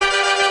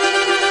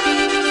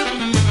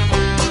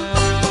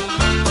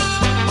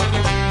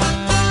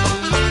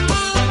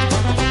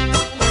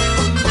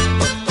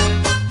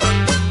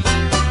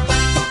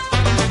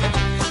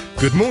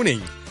Good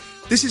morning.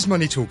 This is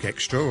Money Talk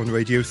Extra on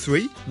Radio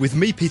 3 with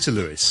me, Peter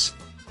Lewis.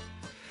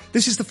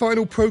 This is the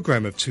final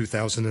programme of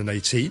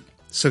 2018,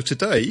 so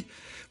today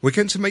we're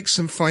going to make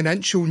some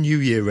financial New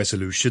Year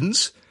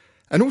resolutions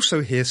and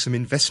also hear some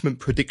investment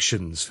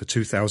predictions for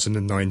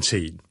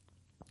 2019.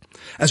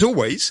 As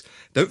always,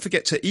 don't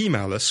forget to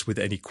email us with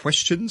any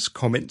questions,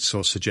 comments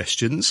or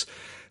suggestions.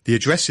 The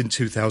address in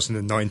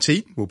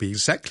 2019 will be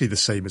exactly the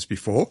same as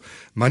before,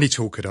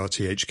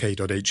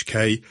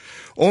 moneytalk@rthk.hk,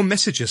 or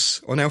message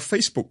us on our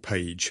Facebook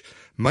page,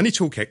 Money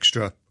Talk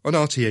Extra on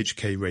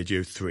RTHK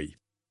Radio 3.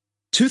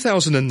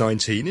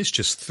 2019 is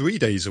just 3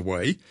 days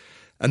away,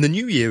 and the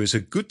new year is a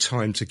good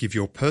time to give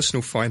your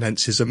personal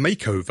finances a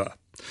makeover,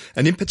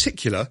 and in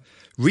particular,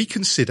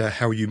 reconsider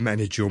how you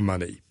manage your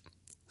money.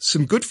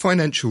 Some good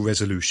financial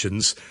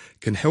resolutions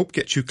can help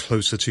get you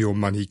closer to your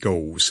money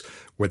goals,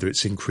 whether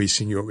it's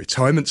increasing your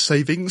retirement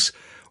savings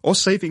or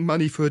saving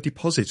money for a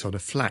deposit on a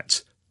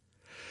flat.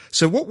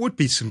 So what would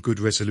be some good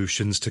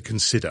resolutions to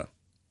consider?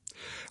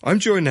 I'm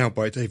joined now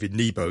by David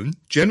Kneebone,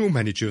 General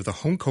Manager of the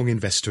Hong Kong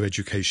Investor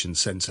Education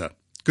Centre.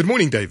 Good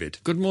morning, David.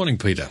 Good morning,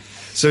 Peter.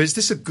 So is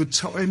this a good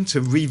time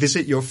to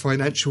revisit your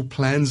financial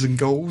plans and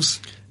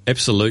goals?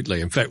 Absolutely.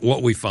 In fact,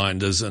 what we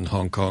find is in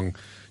Hong Kong,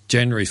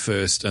 January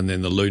 1st and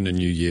then the Lunar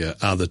New Year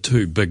are the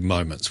two big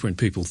moments when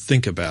people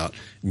think about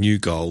new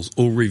goals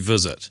or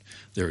revisit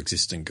their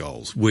existing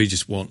goals. We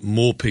just want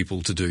more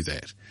people to do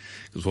that,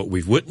 because what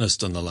we've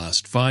witnessed in the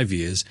last 5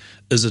 years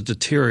is a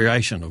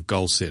deterioration of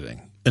goal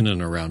setting in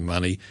and around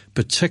money,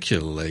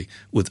 particularly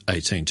with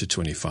 18 to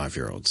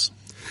 25-year-olds.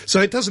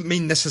 So it doesn't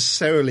mean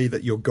necessarily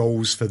that your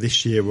goals for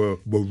this year were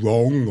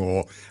wrong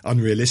or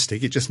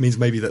unrealistic. It just means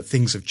maybe that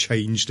things have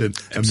changed and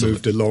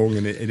moved along,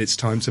 and it's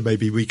time to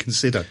maybe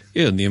reconsider.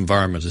 Yeah, and the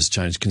environment has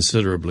changed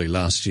considerably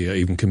last year,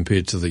 even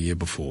compared to the year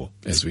before,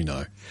 as we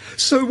know.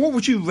 So what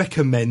would you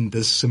recommend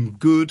as some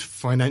good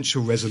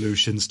financial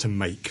resolutions to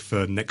make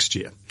for next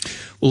year?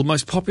 Well, the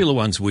most popular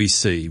ones we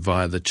see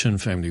via the Chin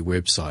Family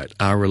website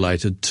are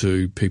related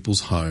to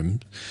people's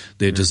homes,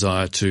 their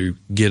desire to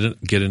get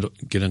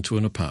into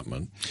an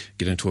apartment,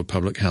 get into a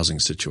public housing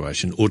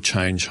situation, or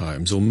change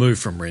homes, or move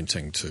from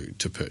renting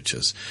to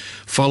purchase,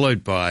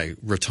 followed by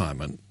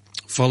retirement,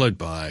 followed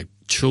by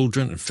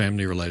children and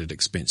family-related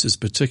expenses,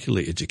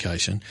 particularly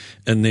education,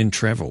 and then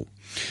travel.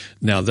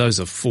 Now, those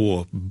are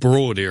four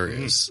broad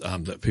areas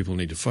that people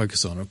need to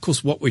focus on. Of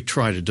course, what we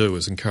try to do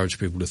is encourage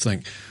people to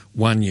think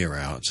 1 year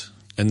out,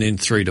 and then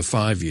 3 to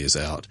 5 years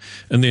out,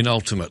 and then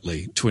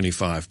ultimately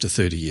 25 to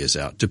 30 years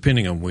out,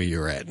 depending on where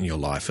you're at in your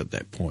life at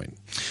that point.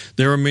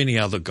 There are many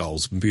other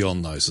goals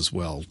beyond those as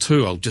well.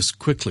 Two, I'll just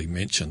quickly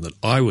mention that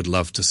I would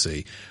love to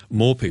see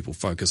more people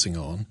focusing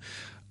on.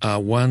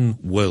 One,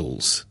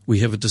 wills. We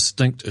have a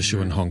distinct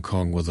issue in Hong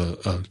Kong with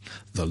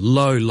the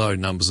low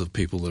numbers of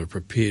people that are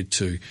prepared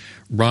to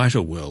write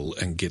a will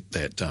and get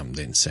that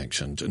then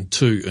sanctioned. And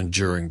two,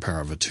 enduring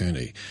power of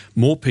attorney.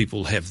 More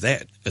people have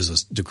that as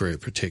a degree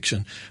of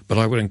protection, but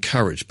I would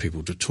encourage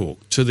people to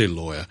talk to their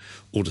lawyer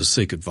or to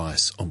seek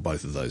advice on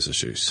both of those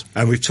issues.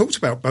 And we've talked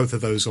about both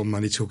of those on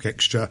Money Talk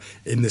Extra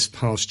in this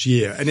past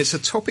year, and it's a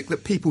topic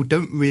that people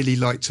don't really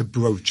like to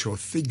broach or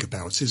think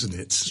about, isn't it?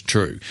 It's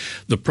true.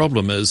 The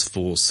problem is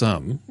for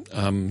some,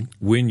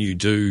 when you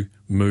do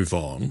move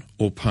on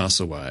or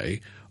pass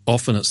away,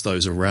 often it's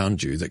those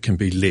around you that can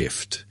be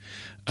left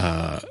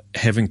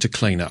having to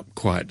clean up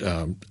quite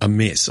a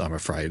mess, I'm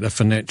afraid, a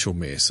financial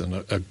mess, and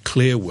a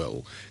clear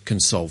will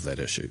can solve that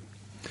issue.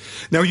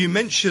 Now, you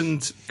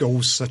mentioned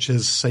goals such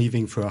as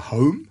saving for a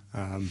home,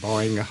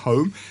 buying a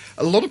home.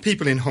 A lot of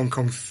people in Hong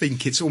Kong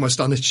think it's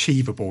almost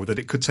unachievable, that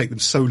it could take them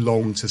so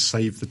long to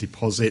save the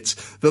deposit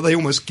that they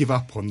almost give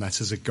up on that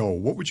as a goal.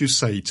 What would you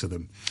say to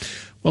them?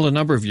 Well, a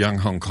number of young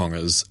Hong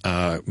Kongers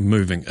are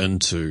moving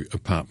into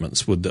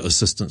apartments with the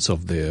assistance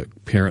of their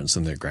parents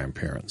and their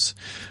grandparents.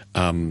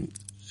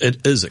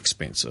 It is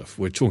expensive.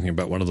 We're talking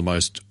about one of the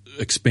most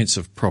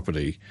expensive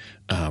property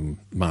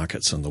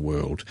markets in the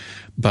world,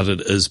 but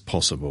it is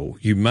possible.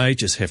 You may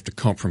just have to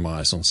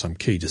compromise on some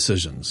key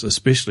decisions,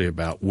 especially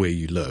about where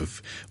you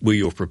live, where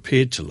you're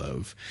prepared to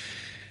live,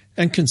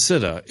 and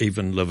consider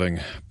even living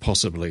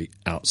possibly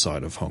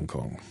outside of Hong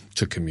Kong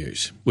to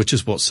commute, which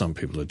is what some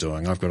people are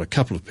doing. I've got a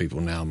couple of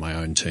people now on my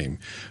own team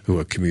who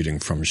are commuting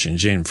from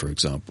Shenzhen, for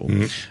example.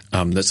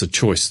 That's a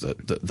choice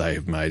that they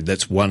have made.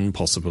 That's one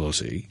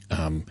possibility.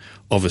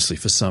 Obviously,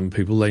 for some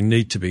people, they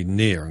need to be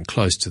near and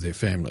close to their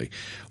family.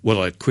 What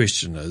I'd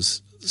question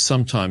is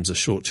sometimes a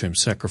short-term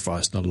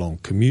sacrifice and a long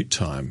commute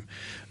time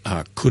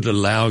could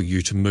allow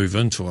you to move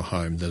into a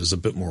home that is a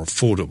bit more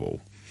affordable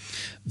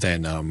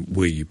than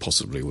where you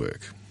possibly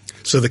work.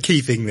 So the key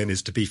thing then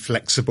is to be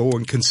flexible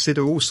and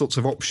consider all sorts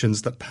of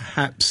options that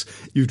perhaps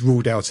you'd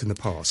ruled out in the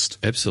past.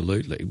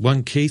 Absolutely.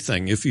 One key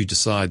thing, if you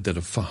decide that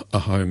a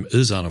home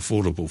is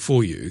unaffordable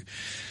for you,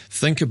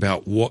 think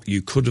about what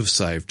you could have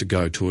saved to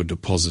go to a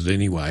deposit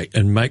anyway,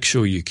 and make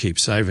sure you keep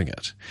saving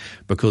it.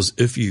 Because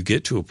if you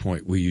get to a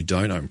point where you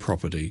don't own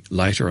property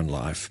later in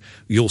life,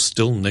 you'll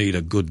still need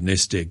a good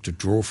nest egg to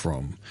draw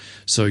from,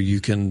 so you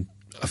can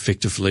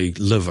effectively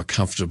live a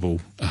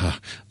comfortable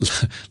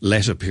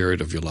latter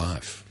period of your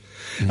life.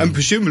 And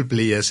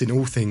presumably, as in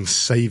all things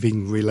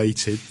saving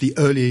related, the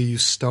earlier you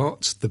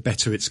start, the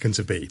better it's going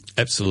to be.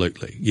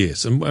 Absolutely,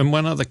 yes. And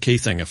one other key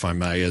thing, if I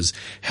may, is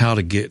how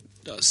to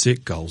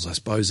set goals, I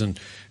suppose, and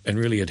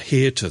really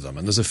adhere to them.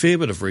 And there's a fair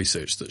bit of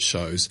research that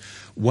shows,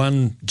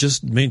 one,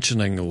 just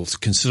mentioning or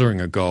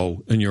considering a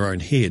goal in your own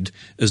head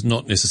is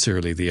not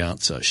necessarily the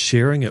answer.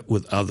 Sharing it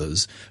with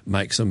others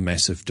makes a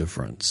massive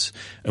difference.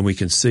 And we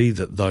can see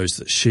that those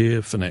that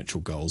share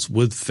financial goals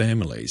with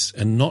families,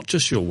 and not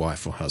just your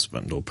wife or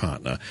husband or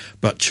partner,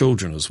 but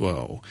children as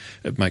well,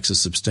 it makes a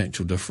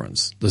substantial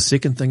difference. The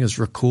second thing is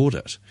record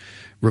it.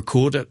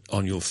 Record it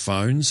on your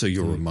phone so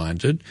you're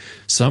reminded.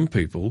 Some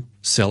people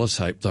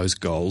sellotape those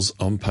goals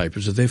on paper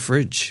to their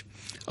fridge.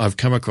 I've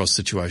come across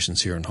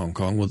situations here in Hong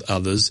Kong with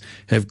others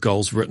have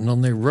goals written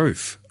on their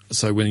roof.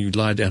 So when you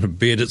lie down in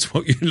bed, it's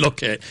what you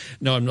look at.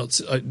 No, I'm not.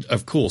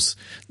 Of course,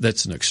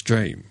 that's an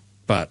extreme.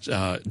 But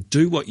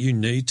do what you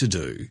need to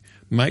do.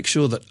 Make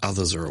sure that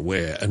others are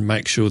aware, and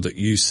make sure that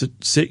you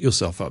set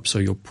yourself up so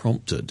you're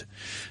prompted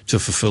to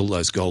fulfill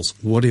those goals,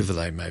 whatever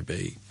they may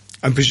be.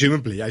 And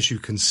presumably, as you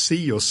can see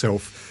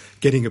yourself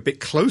getting a bit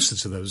closer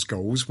to those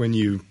goals when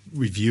you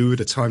review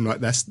at a time like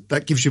this,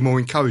 that gives you more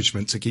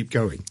encouragement to keep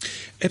going.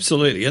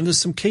 Absolutely. And there's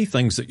some key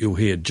things that you'll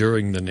hear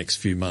during the next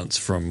few months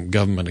from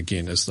government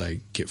again as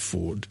they get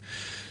forward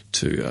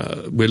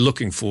to, we're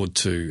looking forward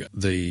to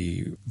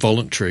the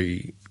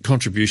voluntary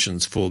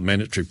contributions for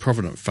Mandatory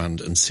Provident Fund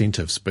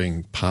incentives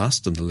being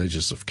passed in the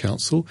Legislative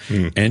Council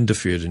and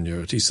deferred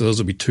annuity. So those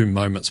will be two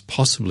moments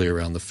possibly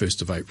around the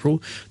 1st of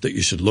April that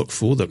you should look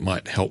for that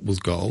might help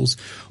with goals.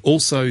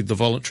 Also, the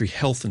voluntary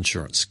health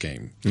insurance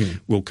scheme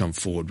will come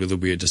forward where there'll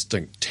be a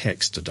distinct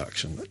tax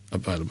deduction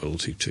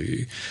availability to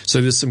you.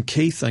 So there's some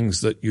key things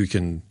that you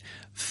can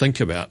think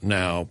about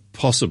now,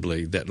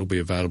 possibly that will be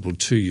available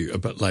to you a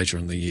bit later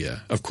in the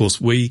year. Of course,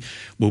 we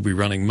will be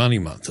running Money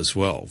Month as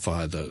well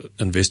via the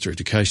Investor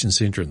Education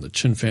Centre and the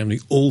Chin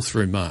family all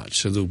through March.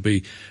 So there'll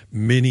be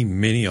many,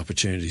 many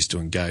opportunities to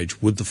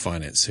engage with the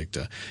finance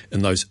sector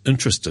and those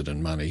interested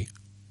in money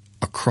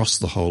across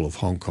the whole of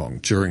Hong Kong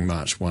during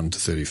March 1 to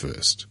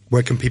 31st.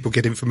 Where can people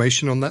get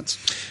information on that?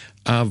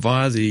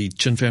 Via the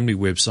Chin family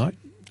website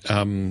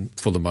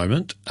for the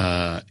moment.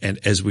 And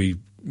as we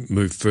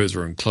move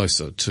further and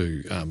closer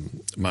to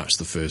March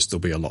the 1st, there'll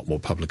be a lot more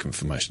public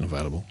information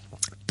available.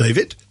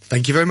 David,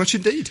 thank you very much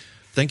indeed.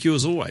 Thank you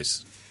as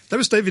always. That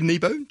was David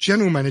Nebo,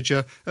 General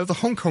Manager of the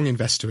Hong Kong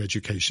Investor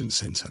Education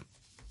Centre.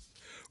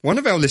 One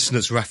of our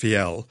listeners,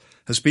 Raphael,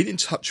 has been in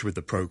touch with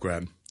the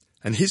programme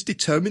and he's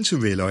determined to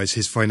realise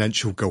his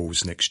financial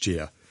goals next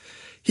year.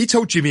 He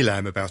told Jimmy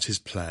Lam about his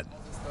plan.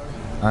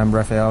 I'm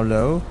Raphael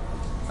Low,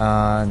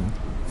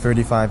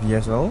 35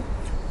 years old.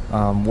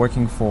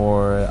 Working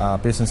for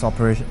business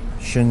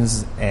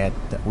operations at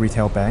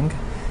retail bank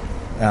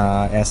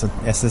as an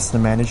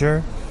assistant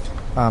manager,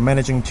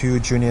 managing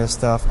 2 junior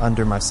staff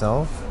under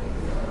myself,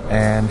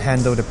 and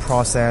handle the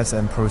process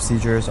and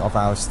procedures of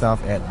our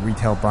staff at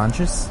retail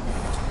branches.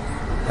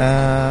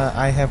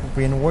 I have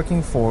been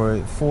working for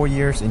 4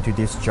 years into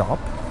this job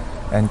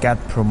and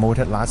got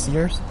promoted last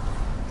year.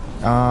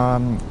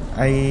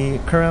 I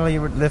currently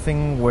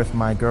living with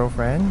my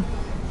girlfriend,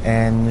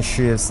 and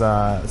she is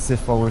a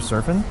civil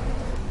servant.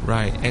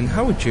 Right. And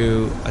how would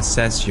you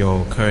assess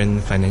your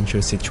current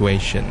financial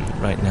situation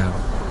right now?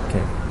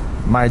 Okay.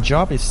 My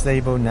job is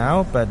stable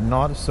now, but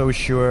not so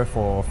sure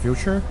for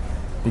future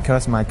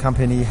because my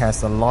company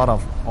has a lot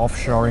of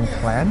offshoring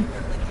plan,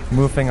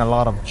 moving a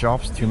lot of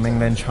jobs to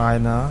mainland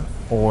China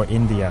or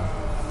India.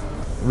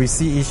 We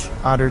see each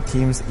other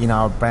teams in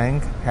our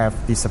bank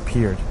have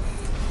disappeared.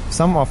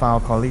 Some of our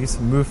colleagues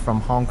moved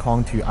from Hong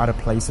Kong to other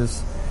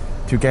places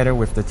together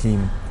with the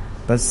team.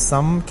 But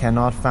some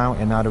cannot find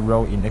another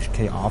role in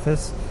HK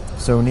office,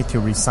 so need to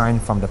resign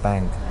from the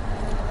bank.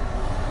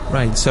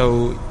 Right,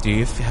 so do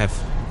you have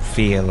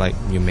fear like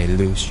you may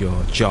lose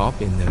your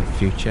job in the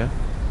future?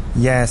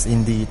 Yes,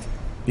 indeed,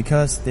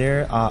 because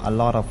there are a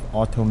lot of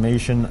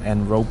automation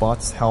and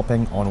robots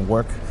helping on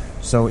work.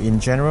 So in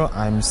general,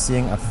 I'm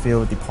seeing a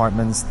few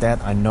departments that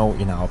I know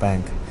in our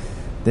bank.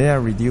 They are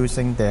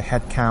reducing their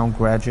headcount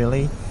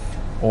gradually,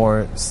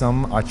 or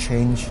some are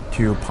changed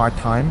to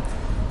part-time.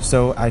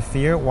 So I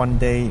fear one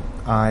day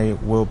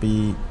it will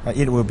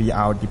be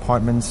our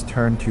department's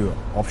turn to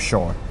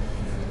offshore.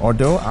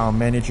 Although our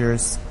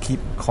managers keep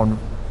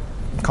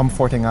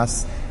comforting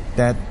us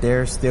that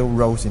there are still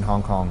roles in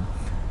Hong Kong,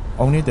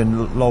 only the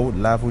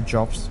low-level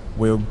jobs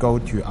will go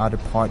to other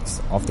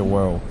parts of the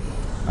world.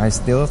 I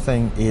still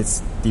think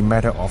it's the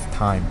matter of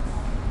time.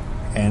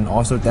 And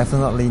also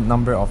definitely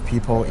number of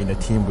people in the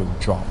team will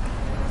drop.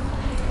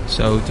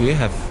 So do you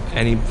have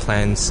any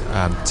plans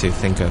to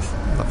think of,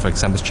 for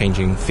example,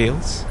 changing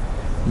fields?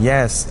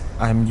 Yes,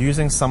 I'm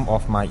using some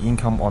of my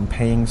income on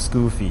paying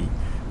school fee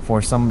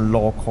for some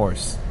law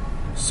course.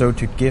 So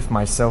to give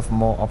myself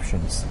more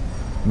options,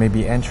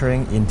 maybe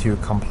entering into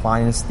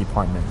compliance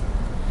department.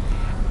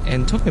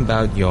 And talking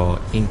about your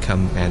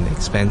income and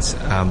expense,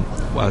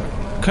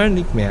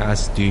 currently, may I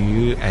ask, do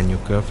you and your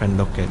girlfriend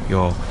look at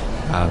your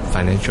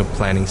financial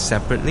planning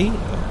separately?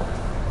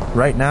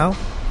 Right now,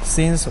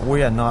 since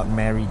we are not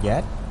married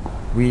yet,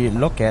 we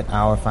look at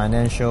our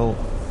financial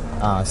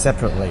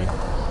separately.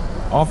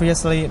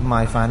 Obviously,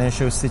 my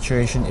financial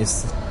situation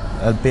is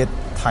a bit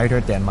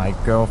tighter than my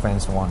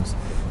girlfriend's ones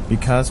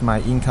because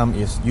my income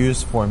is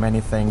used for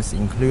many things,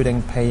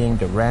 including paying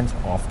the rent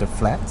of the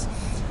flat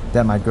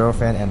that my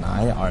girlfriend and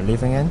I are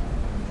living in,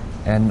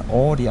 and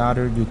all the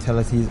other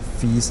utility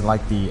fees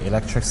like the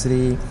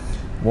electricity,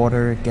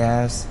 water,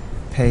 gas,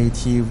 pay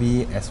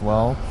TV as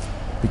well,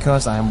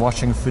 because I am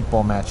watching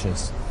football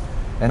matches.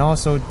 And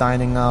also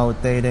dining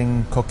out,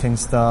 dating, cooking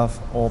stuff,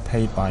 all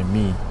paid by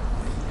me.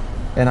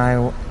 And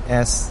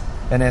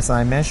as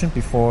I mentioned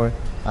before,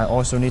 I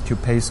also need to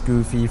pay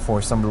school fee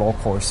for some law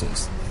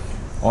courses.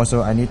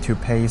 Also, I need to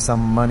pay some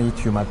money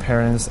to my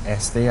parents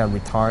as they are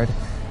retired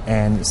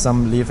and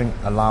some living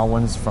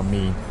allowance from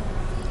me.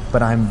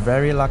 But I'm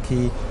very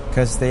lucky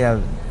because they are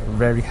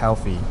very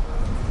healthy.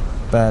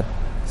 But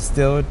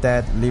still,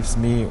 that leaves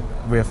me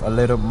with a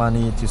little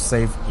money to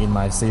save in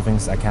my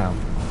savings account.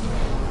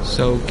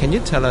 So can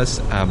you tell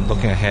us,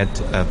 looking ahead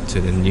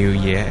to the new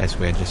year as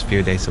we're just a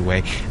few days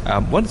away,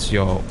 what's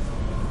your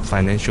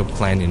financial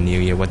plan in New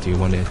Year? What do you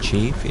want to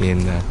achieve in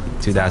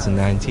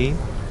 2019?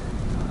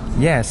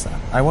 Yes,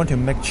 I want to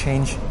make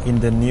change in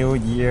the new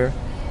year,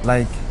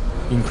 like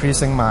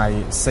increasing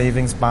my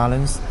savings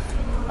balance.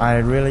 I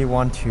really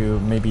want to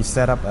maybe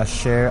set up a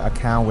share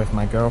account with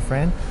my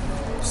girlfriend,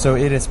 so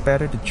it is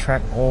better to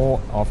track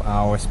all of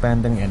our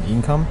spending and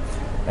income,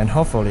 and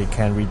hopefully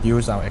can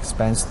reduce our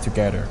expense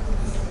together.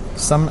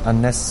 Some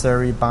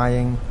unnecessary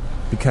buying,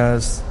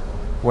 because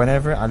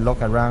whenever I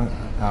look around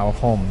our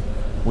home,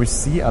 we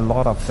see a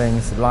lot of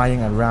things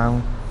lying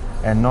around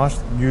and not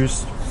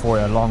used for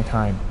a long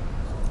time.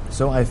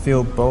 So I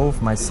feel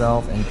both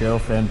myself and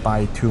girlfriend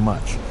buy too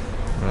much.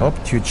 Right.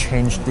 Hope to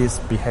change this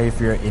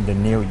behavior in the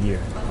new year.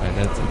 Right,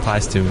 that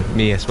applies to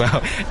me as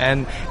well.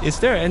 And is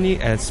there any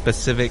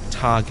specific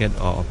target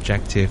or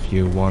objective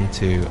you want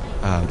to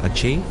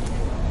achieve?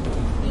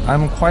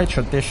 I'm quite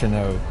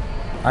traditional.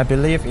 I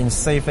believe in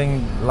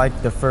saving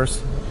like the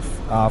first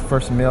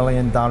 $1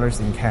 million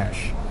in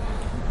cash.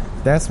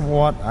 That's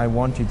what I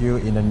want to do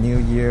in the new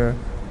year,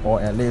 or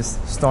at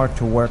least start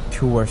to work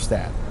towards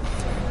that.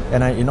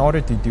 And in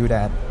order to do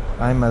that,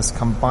 I must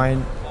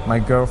combine my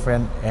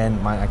girlfriend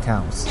and my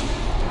accounts.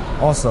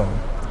 Also,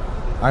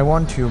 I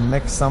want to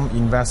make some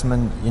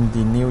investment in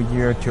the new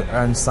year to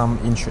earn some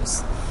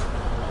interest.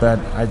 But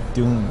I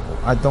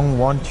don't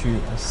want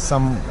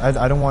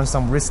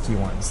some risky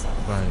ones.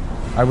 Right.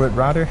 I would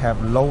rather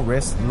have low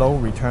risk, low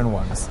return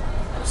ones,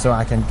 so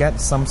I can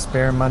get some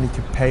spare money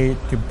to pay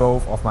to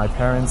both of my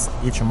parents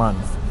each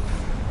month.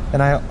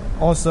 And I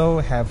also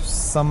have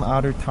some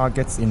other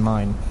targets in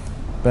mind,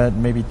 but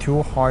maybe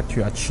too hard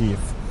to achieve.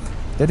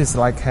 That is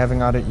like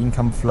having other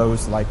income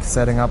flows, like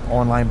setting up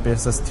online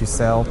business to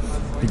sell,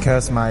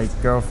 because my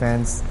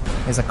girlfriend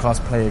is a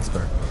cosplay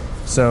expert.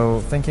 So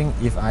thinking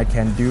if I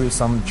can do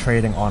some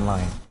trading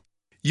online.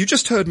 You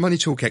just heard Money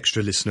Talk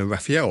Extra listener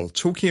Raphael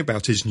talking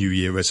about his New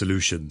Year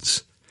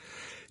resolutions.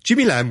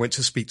 Jimmy Lamb went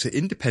to speak to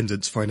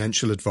Independence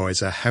financial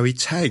advisor Harry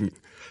Tang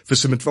for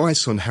some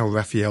advice on how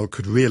Raphael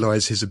could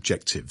realise his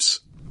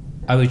objectives.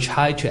 I will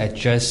try to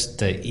address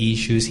the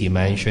issues he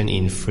mentioned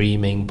in 3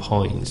 main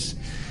points.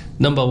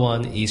 Number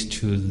 1 is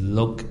to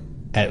look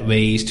at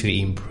ways to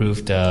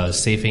improve the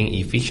saving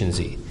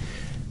efficiency.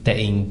 That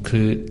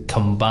include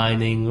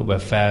combining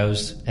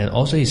Raphael's and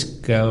also his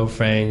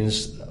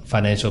girlfriend's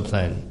financial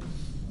plan.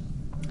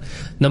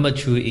 Number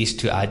 2 is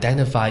to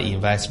identify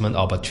investment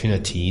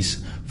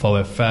opportunities for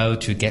Raphael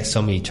to get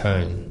some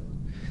return.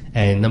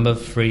 And number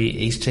 3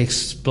 is to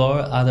explore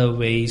other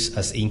ways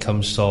as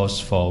income source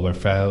for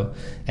Raphael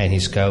and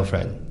his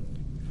girlfriend.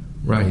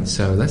 Right,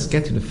 so let's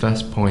get to the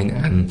first point.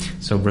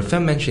 So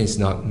Raphael mentioned he's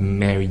not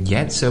married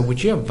yet, so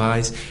would you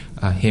advise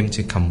him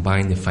to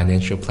combine the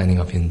financial planning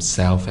of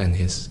himself and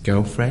his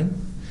girlfriend?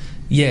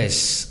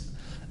 Yes,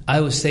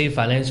 I would say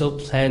financial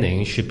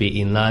planning should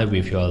be in line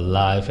with your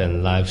life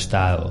and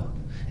lifestyle.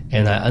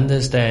 And I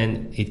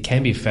understand it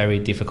can be very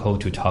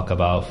difficult to talk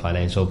about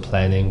financial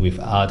planning with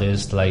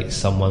others, like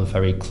someone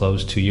very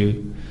close to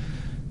you.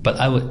 But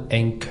I would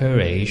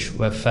encourage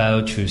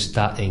Raphael to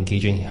start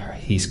engaging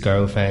his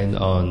girlfriend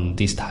on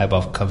this type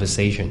of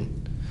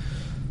conversation.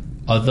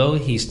 Although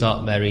he's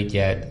not married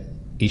yet,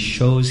 it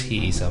shows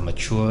he is a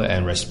mature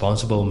and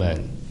responsible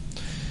man.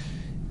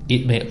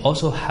 It may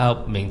also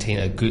help maintain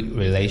a good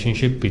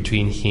relationship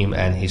between him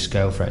and his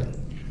girlfriend.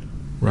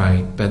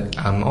 Right, but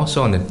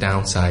also on the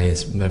downside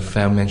is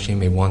Raphael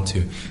mentioned he may want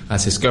to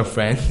ask his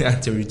girlfriend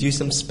to reduce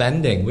some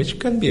spending, which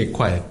can be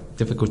quite a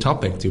difficult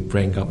topic to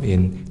bring up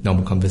in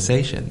normal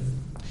conversation.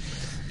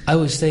 I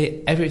would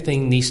say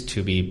everything needs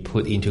to be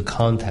put into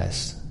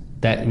context.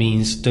 That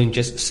means don't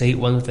just say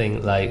one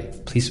thing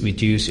like, please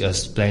reduce your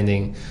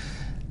spending,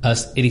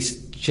 as it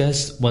is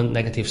just one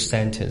negative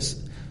sentence.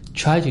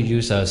 Try to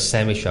use a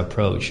sandwich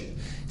approach.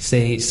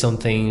 Say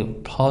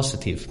something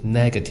positive,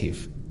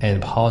 negative,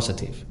 and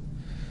positive,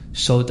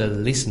 so the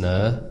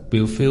listener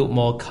will feel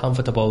more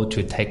comfortable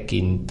to take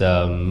in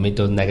the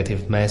middle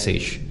negative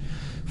message.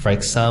 For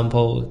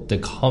example, the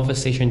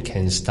conversation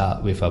can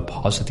start with a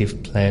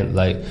positive plan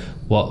like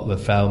what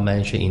Rafael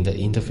mentioned in the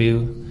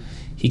interview.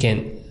 He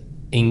can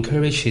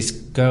encourage his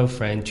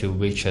girlfriend to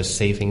reach a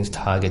savings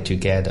target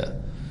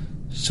together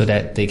so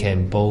that they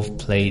can both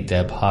play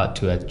their part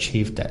to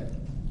achieve that.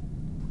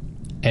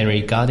 And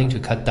regarding to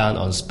cut down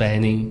on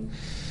spending,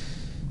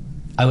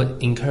 I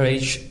would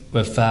encourage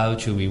Rafael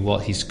to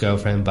reward his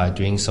girlfriend by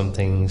doing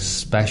something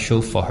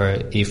special for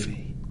her if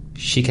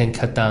she can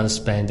cut down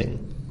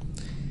spending.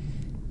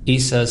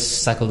 It's a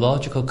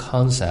psychological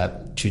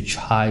concept to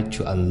try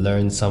to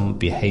unlearn some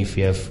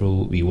behavior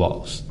through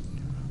rewards.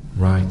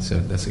 Right, so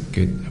that's a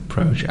good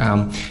approach.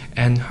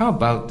 And how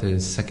about the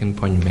second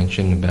point you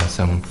mentioned about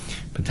some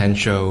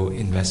potential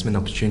investment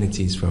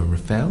opportunities for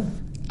Rafael?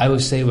 I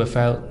would say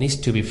Rafael needs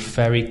to be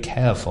very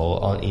careful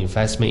on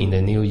investment in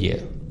the new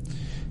year,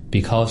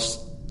 because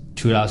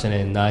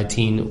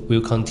 2019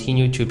 will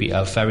continue to be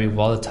a very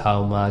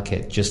volatile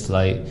market, just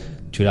like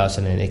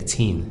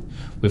 2018,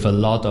 with a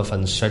lot of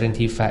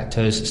uncertainty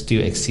factors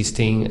still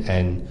existing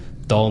and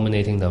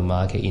dominating the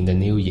market in the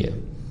new year.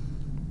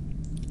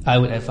 I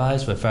would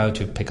advise Rafael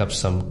to pick up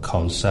some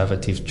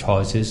conservative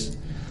choices,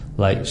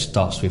 like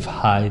stocks with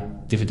high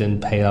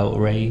dividend payout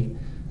rate,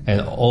 and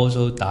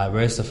also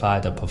diversify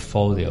the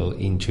portfolio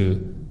into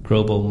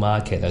global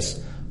market,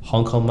 as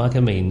Hong Kong market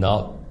may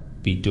not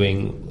be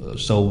doing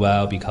so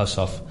well because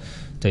of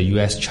the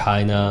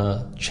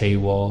US-China trade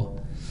war.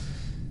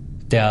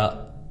 There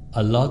are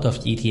a lot of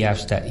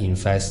ETFs that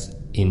invest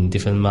in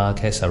different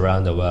markets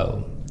around the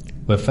world.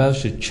 Rafael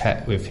should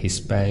check with his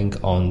bank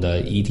on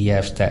the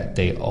ETFs that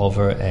they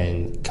offer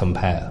and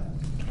compare.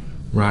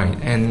 Right,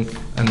 and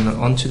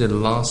on to the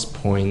last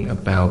point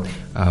about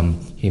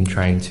him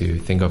trying to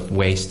think of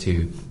ways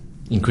to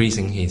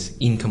increasing his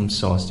income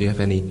source. Do you have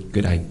any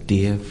good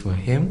idea for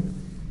him?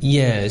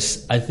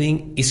 Yes, I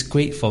think it's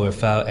great for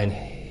Rafael and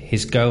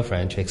his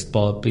girlfriend to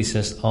explore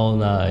business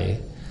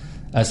online.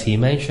 As he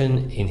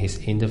mentioned in his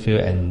interview,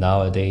 and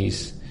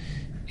nowadays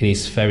it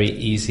is very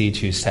easy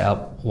to set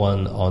up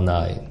one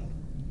online.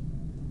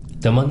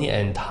 The money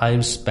and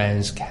time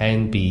spent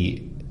can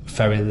be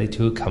very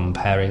little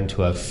comparing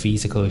to a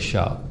physical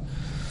shop.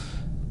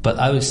 But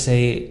I would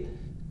say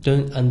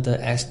don't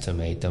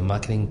underestimate the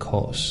marketing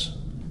costs,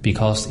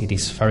 because it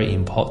is very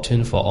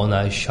important for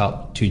online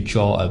shop to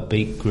draw a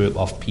big group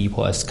of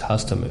people as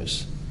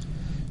customers.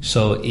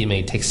 So it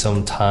may take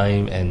some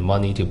time and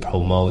money to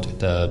promote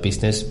the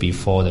business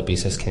before the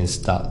business can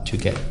start to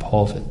get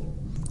profit.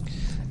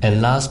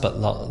 And last but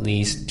not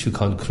least, to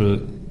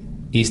conclude,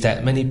 is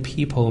that many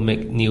people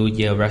make New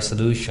Year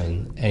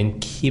resolution and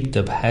keep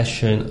the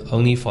passion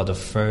only for the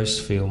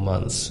first few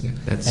months. Yeah,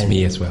 that's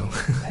me as well.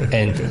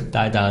 And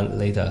die down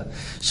later.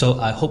 So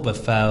I hope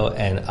Rafael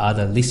and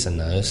other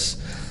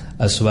listeners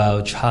as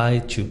well try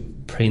to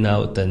print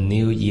out the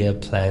New Year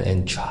plan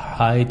and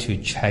try to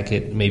check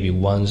it maybe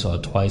once or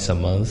twice a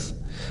month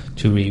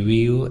to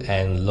review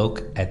and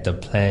look at the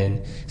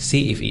plan,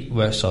 see if it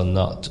works or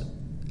not,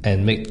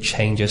 and make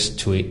changes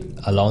to it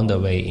along the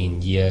way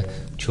in year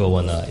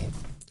 2019.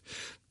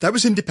 That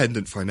was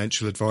independent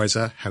financial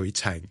advisor Harry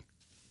Tang.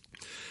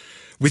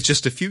 With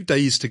just a few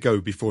days to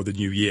go before the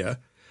new year,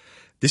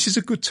 this is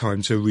a good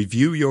time to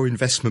review your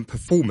investment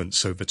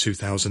performance over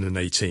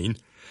 2018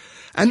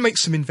 and make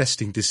some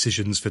investing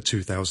decisions for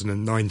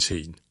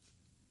 2019.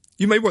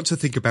 You may want to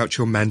think about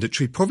your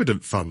mandatory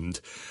provident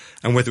fund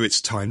and whether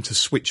it's time to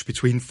switch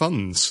between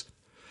funds.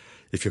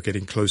 If you're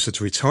getting closer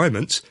to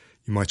retirement,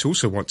 you might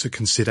also want to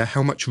consider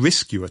how much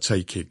risk you are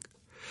taking.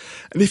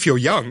 And if you're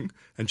young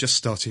and just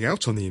starting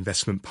out on the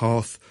investment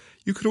path,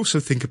 you could also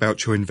think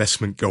about your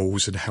investment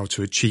goals and how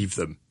to achieve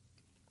them.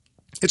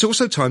 It's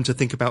also time to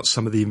think about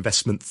some of the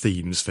investment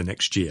themes for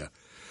next year.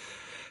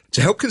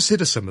 To help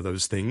consider some of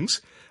those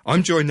things,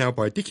 I'm joined now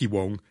by Dickie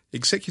Wong,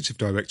 Executive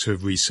Director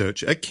of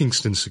Research at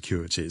Kingston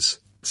Securities.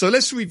 So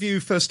let's review,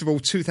 first of all,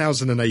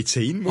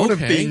 2018. What have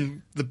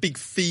been the big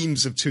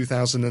themes of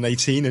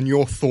 2018 and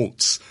your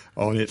thoughts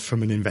on it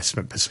from an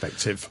investment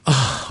perspective?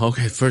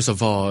 Okay, first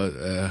of all,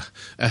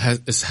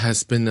 it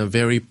has been a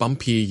very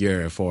bumpy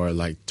year for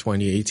like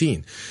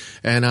 2018.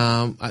 And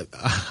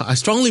I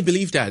strongly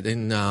believe that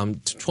in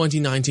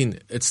 2019,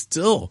 it's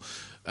still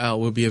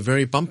will be a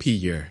very bumpy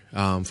year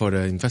for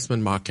the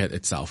investment market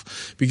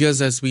itself,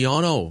 because as we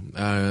all know,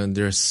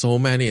 there are so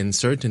many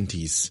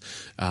uncertainties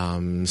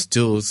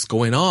still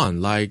going on,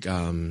 like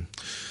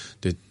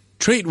the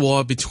trade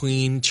war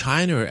between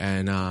China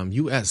and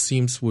U.S.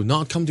 seems will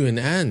not come to an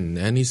end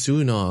any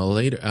sooner or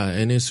later,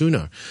 any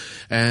sooner.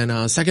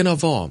 And second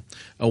of all,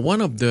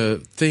 one of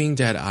the things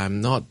that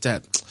I'm not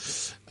that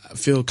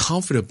feel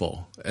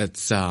comfortable.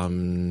 It's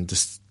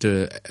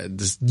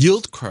the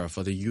yield curve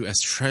for the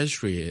U.S.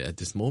 Treasury at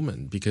this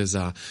moment, because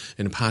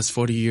in the past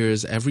 40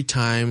 years, every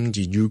time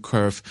the yield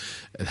curve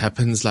it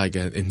happens like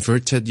an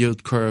inverted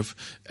yield curve,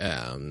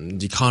 the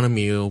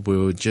economy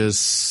will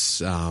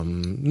just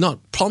not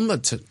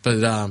plummet,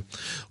 but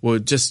will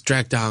just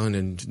drag down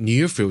in the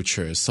near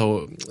future.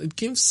 So it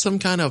gives some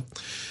kind of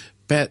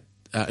bad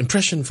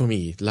impression for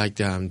me, like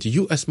the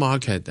U.S.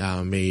 market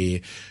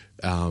may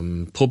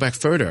pull back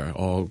further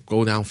or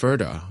go down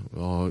further,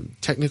 or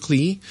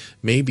technically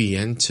maybe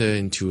enter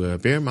into a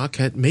bear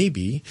market,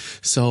 maybe.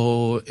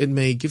 So it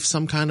may give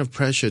some kind of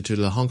pressure to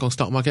the Hong Kong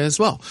stock market as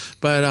well.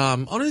 But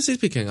honestly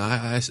speaking,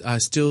 I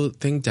still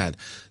think that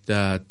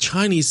the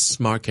Chinese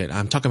market,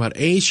 I'm talking about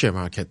Asia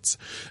markets,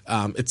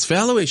 its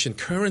valuation,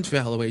 current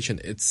valuation,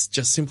 it's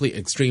just simply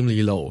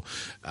extremely low.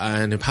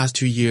 In the past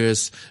 2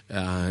 years,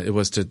 it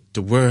was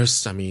the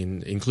worst,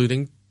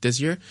 including this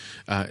year,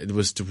 it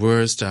was the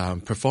worst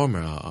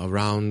performer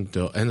around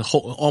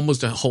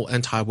almost the whole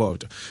entire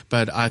world.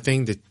 But I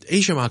think the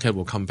Asia market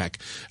will come back.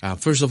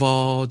 First of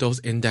all, those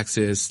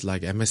indexes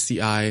like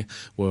MSCI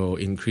will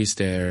increase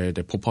their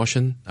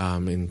proportion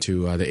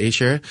into the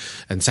Asia.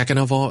 And second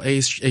of all,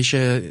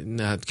 Asia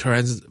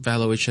current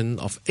valuation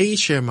of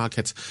Asia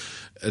markets,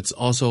 it's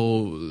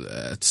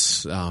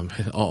almost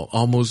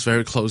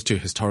very close to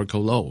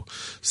historical low.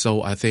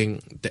 So I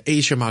think the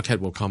Asia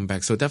market will come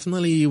back. So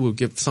definitely will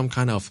give some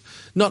kind of,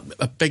 not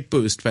a big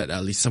boost, but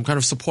at least some kind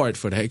of support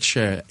for the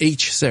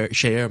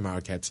H-share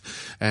market.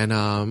 And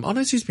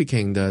honestly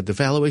speaking, the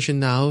valuation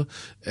now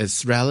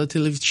is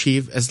relatively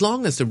cheap. As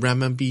long as the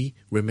renminbi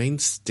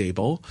remains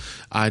stable,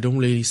 I don't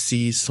really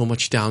see so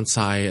much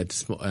downside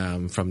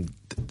from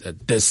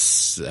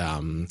this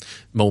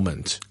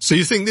moment. So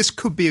you think this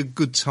could be a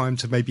good time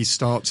to maybe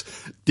start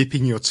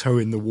dipping your toe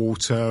in the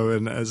water,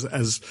 and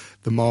as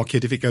the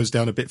market, if it goes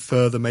down a bit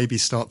further, maybe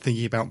start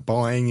thinking about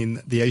buying in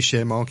the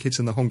A-share market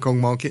and the Hong Kong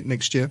market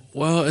next year?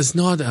 Well, it's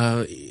not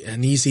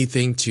an easy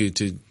thing to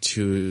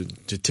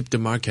tip the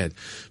market,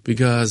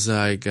 because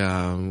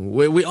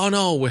we all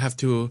know we have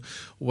to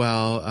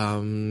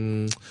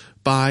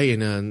buy in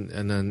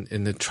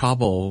the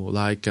trouble,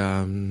 like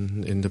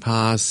in the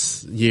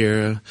past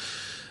year.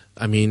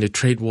 The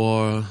trade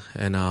war,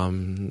 and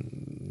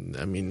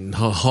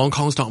Hong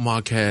Kong stock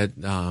market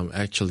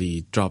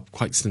actually dropped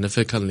quite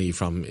significantly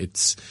from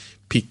its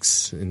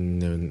peaks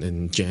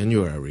in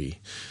January,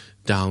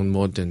 down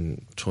more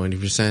than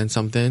 20%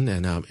 something,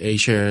 and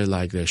Asia,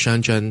 like the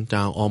Shenzhen,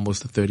 down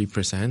almost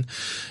 30%.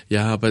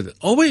 Yeah, but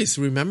always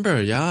remember,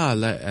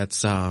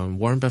 as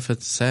Warren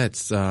Buffett said,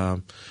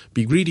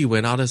 be greedy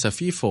when others are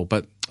fearful.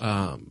 But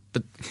at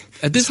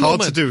this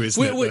moment, hard to do,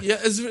 isn't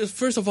it?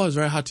 First of all, it's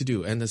very hard to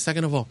do, and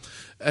second of all,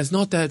 it's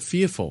not that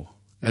fearful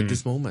at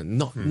this moment.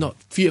 Not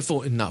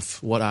fearful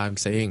enough. What I'm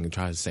saying,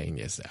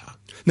 yes.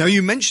 Now,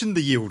 you mentioned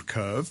the yield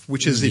curve,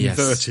 which is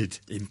inverted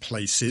in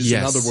places.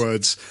 Yes. In other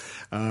words,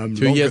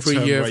 2 year,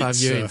 3 year, 5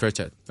 year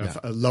inverted.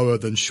 Are lower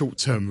than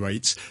short-term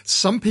rates.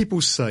 Some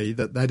people say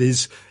that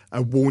is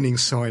a warning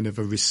sign of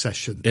a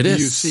recession. It Do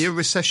is. you see a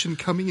recession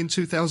coming in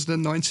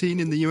 2019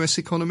 in the US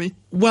economy?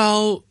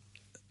 Well,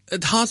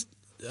 it's hard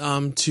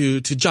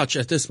to judge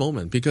at this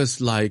moment, because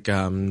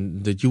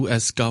the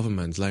U.S.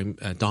 government,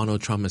 Donald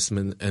Trump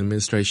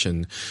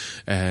administration,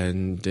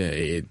 and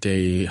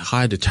they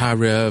high the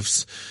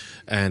tariffs,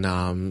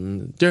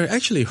 and they're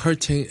actually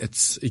hurting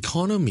its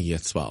economy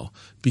as well,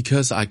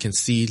 because I can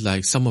see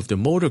some of the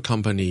motor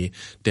company,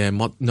 they're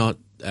not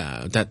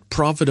that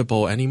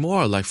profitable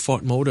anymore, like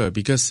Ford Motor,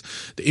 because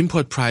the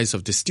import price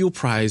of the steel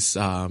price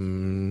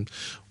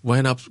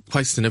went up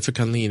quite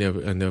significantly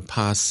in the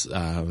past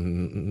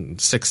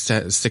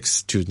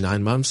 6 to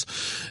 9 months.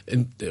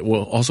 It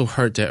will also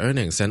hurt their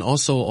earnings, and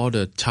also all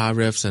the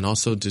tariffs, and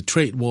also the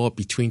trade war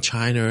between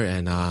China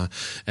and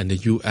the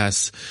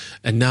U.S.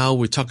 And now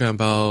we're talking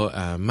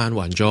about Man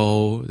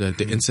Wanzhou,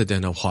 the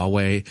incident of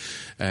Huawei,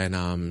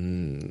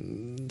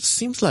 and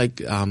seems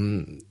like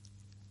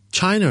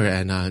China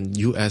and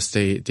U.S.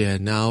 they are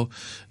now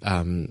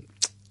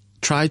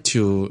try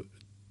to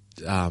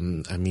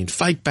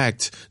fight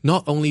back,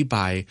 not only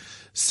by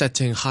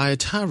setting higher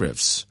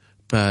tariffs,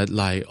 but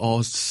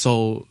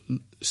also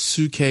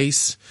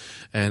suitcase,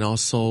 and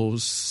also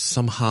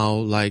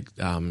somehow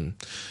the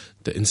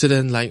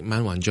incident like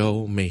Man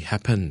Wanzhou may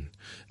happen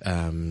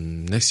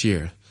next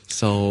year.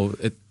 So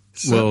it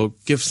will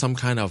give some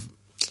kind of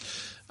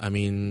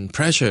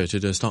pressure to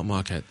the stock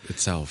market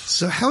itself.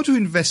 So how do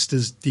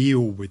investors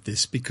deal with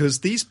this? Because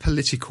these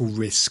political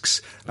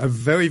risks are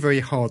very, very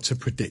hard to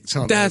predict,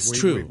 aren't That's they?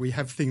 true. We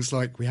have things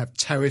like, we have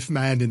Tariff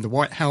Man in the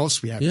White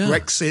House, we have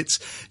Brexit.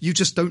 You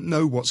just don't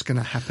know what's going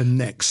to happen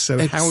next. So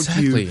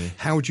exactly.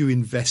 how do you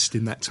invest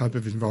in that type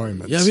of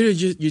environment? Yeah, really,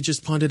 you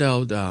just pointed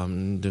out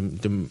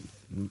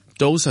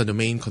those are the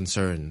main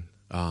concern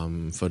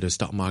for the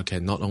stock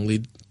market, not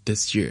only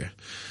this year.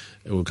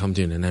 it will come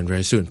to an end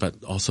very soon,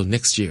 but also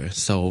next year.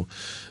 So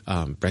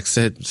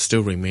Brexit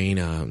still remain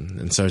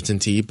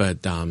uncertainty,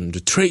 but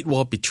the trade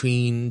war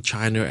between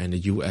China and the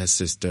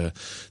U.S. is the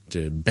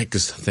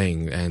biggest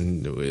thing,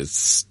 and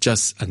it's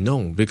just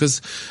unknown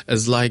because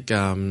it's like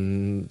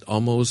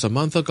almost a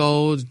month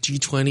ago,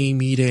 G20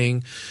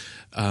 meeting,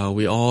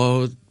 we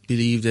all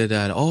believed that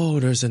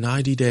there's a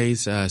 90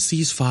 days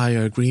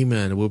ceasefire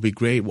agreement, it will be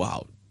great.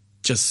 Wow,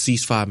 just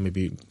ceasefire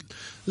maybe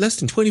less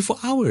than 24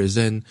 hours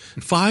and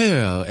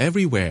fire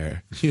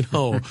everywhere,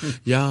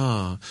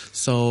 Yeah.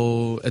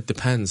 So it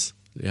depends.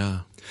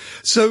 Yeah.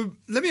 So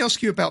let me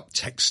ask you about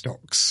tech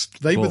stocks.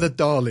 They were the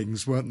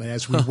darlings, weren't they,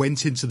 as we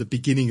went into the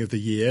beginning of the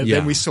year. Yeah.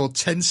 Then we saw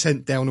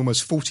Tencent down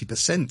almost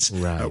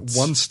 40% at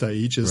one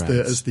stage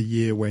as the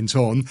year went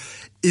on.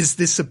 Is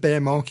this a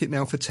bear market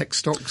now for tech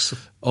stocks?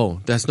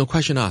 Oh, there's no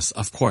question asked.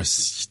 Of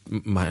course,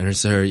 my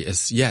answer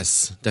is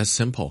yes. That's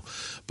simple.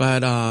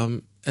 But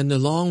in the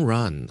long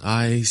run,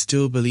 I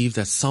still believe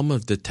that some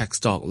of the tech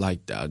stock,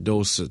 like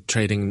those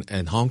trading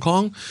in Hong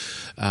Kong,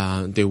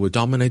 they will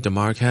dominate the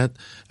market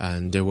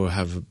and they will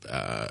have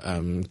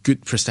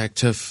good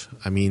perspective.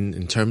 I mean,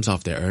 in terms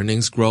of their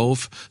earnings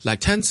growth,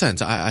 like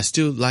Tencent, I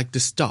still like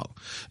this stock.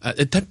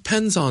 It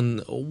depends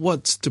on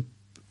what's the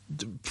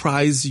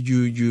price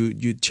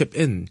you chip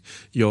in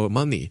your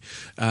money.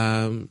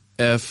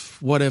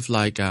 If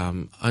like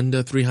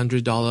under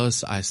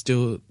 $300, I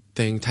still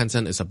think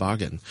Tencent is a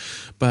bargain.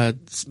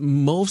 But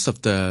most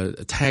of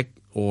the tech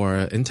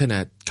or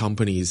internet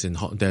companies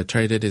they're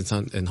traded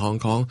in Hong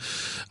Kong,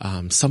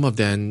 some of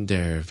them,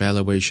 their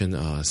valuation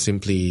are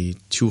simply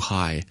too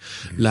high.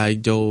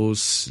 Like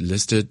those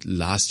listed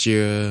last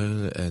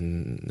year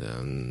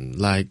and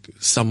like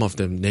some of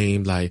them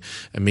named like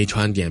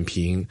Meituan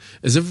Dianping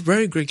is a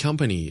very great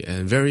company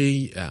and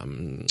very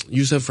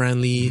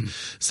user-friendly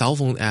cell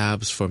phone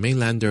apps for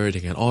mainlander. They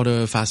can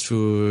order fast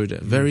food,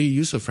 very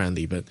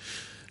user-friendly, but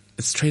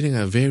it's trading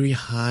at a very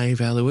high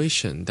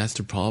valuation. That's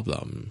the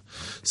problem.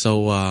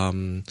 So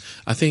I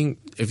think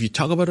if you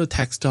talk about a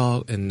tech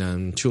stock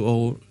in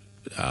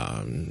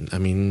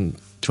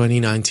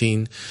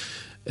 2019,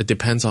 it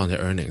depends on the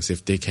earnings.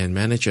 If they can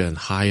manage a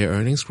higher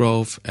earnings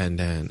growth, and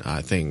then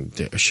I think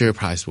the share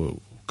price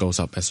will goes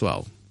up as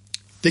well.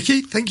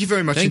 Dickie, thank you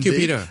very much indeed. Thank you,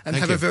 Peter. And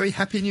have a very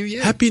happy new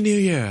year. Happy New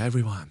Year,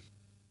 everyone.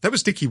 That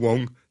was Dickie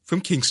Wong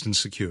from Kingston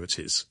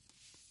Securities.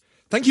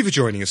 Thank you for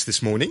joining us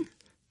this morning.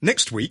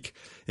 Next week,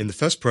 in the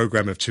first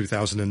programme of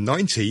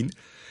 2019,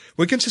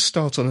 we're going to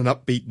start on an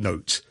upbeat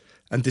note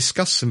and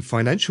discuss some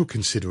financial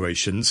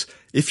considerations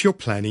if you're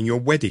planning your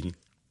wedding.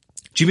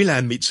 Jimmy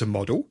Lam meets a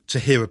model to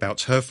hear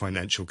about her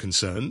financial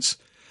concerns,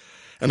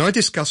 and I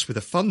discuss with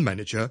a fund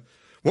manager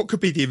what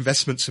could be the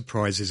investment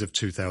surprises of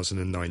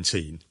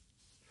 2019.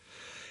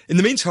 In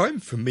the meantime,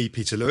 from me,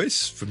 Peter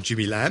Lewis, from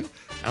Jimmy Lam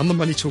and the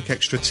Money Talk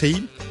Extra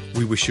team,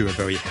 we wish you a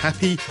very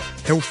happy,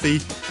 healthy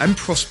and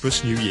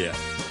prosperous new year.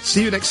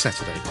 See you next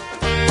Saturday.